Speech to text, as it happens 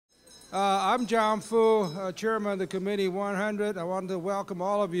I'm John Fugh, Chairman of the Committee 100. I want to welcome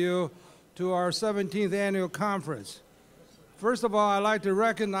all of you to our 17th annual conference. First of all, I'd like to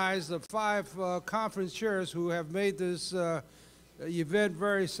recognize the 5 conference chairs who have made this event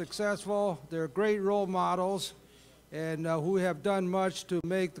very successful. They're great role models and who have done much to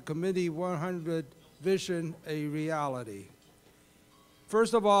make the Committee 100 vision a reality.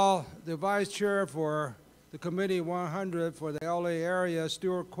 First of all, the Vice Chair for the Committee 100 for the LA area,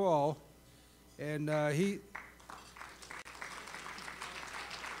 Stuart Kuo, and and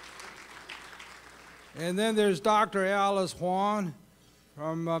then there's Dr. Alice Huang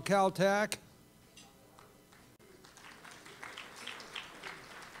from Caltech.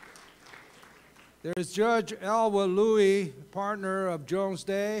 There's Judge Elwa Louie, partner of Jones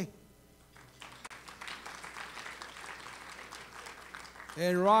Day.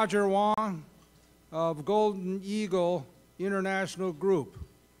 And Roger Wong of Golden Eagle International Group.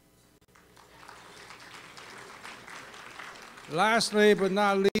 Lastly, but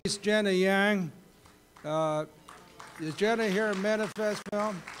not least, Jenna Yang. Is Jenna here at Manifest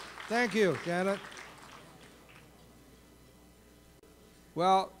Film? Thank you, Janet.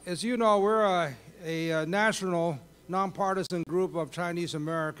 Well, as you know, we're a national, nonpartisan group of Chinese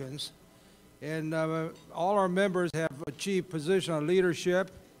Americans, and all our members have achieved position of leadership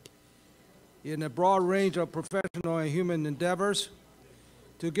in a broad range of professional and human endeavors.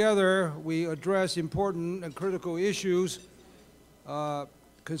 Together, we address important and critical issues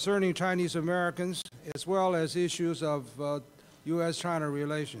concerning Chinese Americans, as well as issues of U.S.-China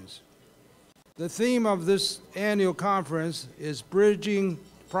relations. The theme of this annual conference is Bridging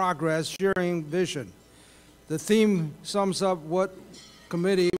Progress, Sharing Vision. The theme sums up what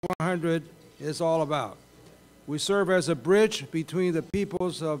Committee 100 is all about. We serve as a bridge between the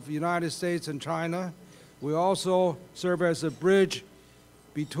peoples of the United States and China. We also serve as a bridge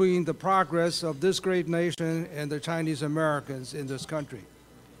between the progress of this great nation and the Chinese Americans in this country.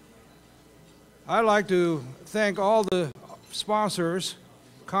 I'd like to thank all the sponsors,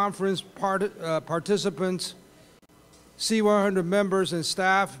 conference participants, C100 members and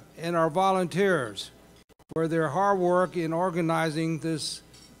staff, and our volunteers for their hard work in organizing this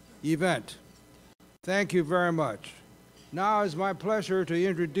event. Thank you very much. Now it's my pleasure to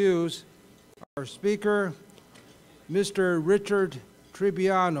introduce our speaker, Mr. Richard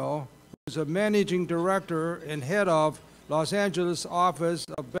Tribiano, who is a managing director and head of Los Angeles office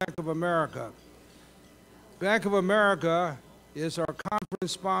of Bank of America. Bank of America is our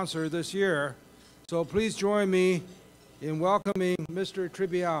conference sponsor this year, so please join me in welcoming Mr.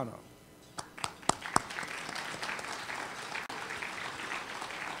 Tribiano.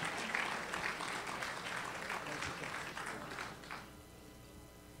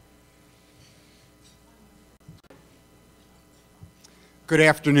 Good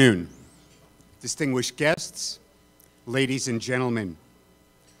afternoon, distinguished guests, ladies and gentlemen.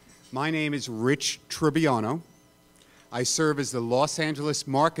 My name is Rich Tribiano. I serve as the Los Angeles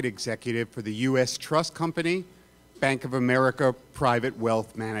Market Executive for the U.S. Trust Company, Bank of America Private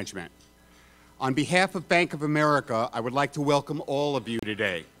Wealth Management. On behalf of Bank of America, I would like to welcome all of you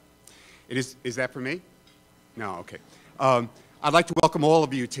today. Is that for me? No, okay. I'd like to welcome all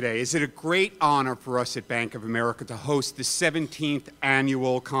of you today. Is it a great honor for us at Bank of America to host the 17th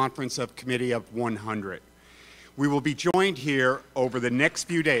Annual Conference of Committee of 100. We will be joined here over the next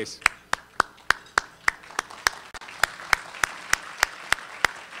few days.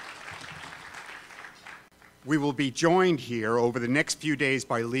 We will be joined here over the next few days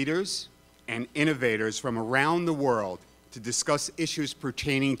by leaders and innovators from around the world to discuss issues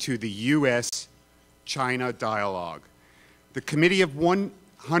pertaining to the U.S.-China dialogue. The Committee of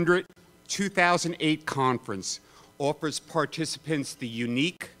 100 2008 conference offers participants the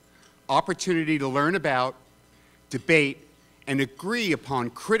unique opportunity to learn about, debate, and agree upon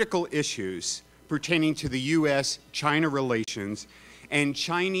critical issues pertaining to the U.S.-China relations and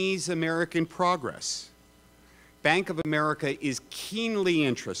Chinese-American progress. Bank of America is keenly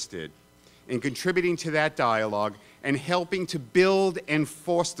interested in contributing to that dialogue and helping to build and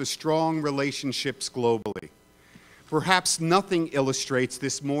foster strong relationships globally. Perhaps nothing illustrates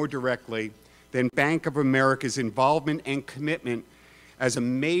this more directly than Bank of America's involvement and commitment as a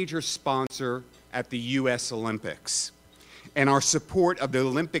major sponsor at the U.S. Olympics and our support of the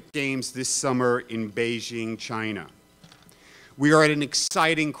Olympic Games this summer in Beijing, China. We are at an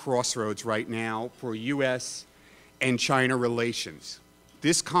exciting crossroads right now for U.S. and China relations.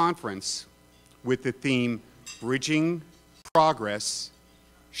 This conference, with the theme Bridging Progress,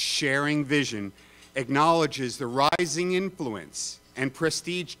 Sharing Vision, acknowledges the rising influence and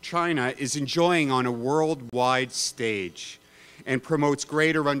prestige China is enjoying on a worldwide stage and promotes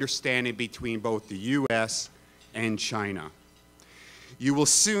greater understanding between both the U.S. and China. You will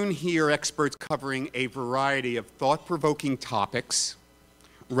soon hear experts covering a variety of thought-provoking topics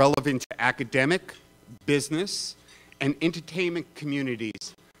relevant to academic, business, and entertainment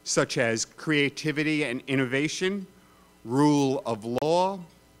communities, such as creativity and innovation, rule of law,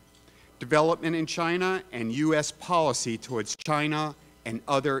 development in China, and U.S. policy towards China and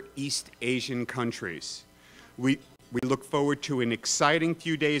other East Asian countries. We look forward to an exciting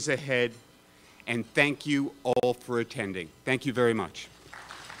few days ahead, and thank you all for attending. Thank you very much.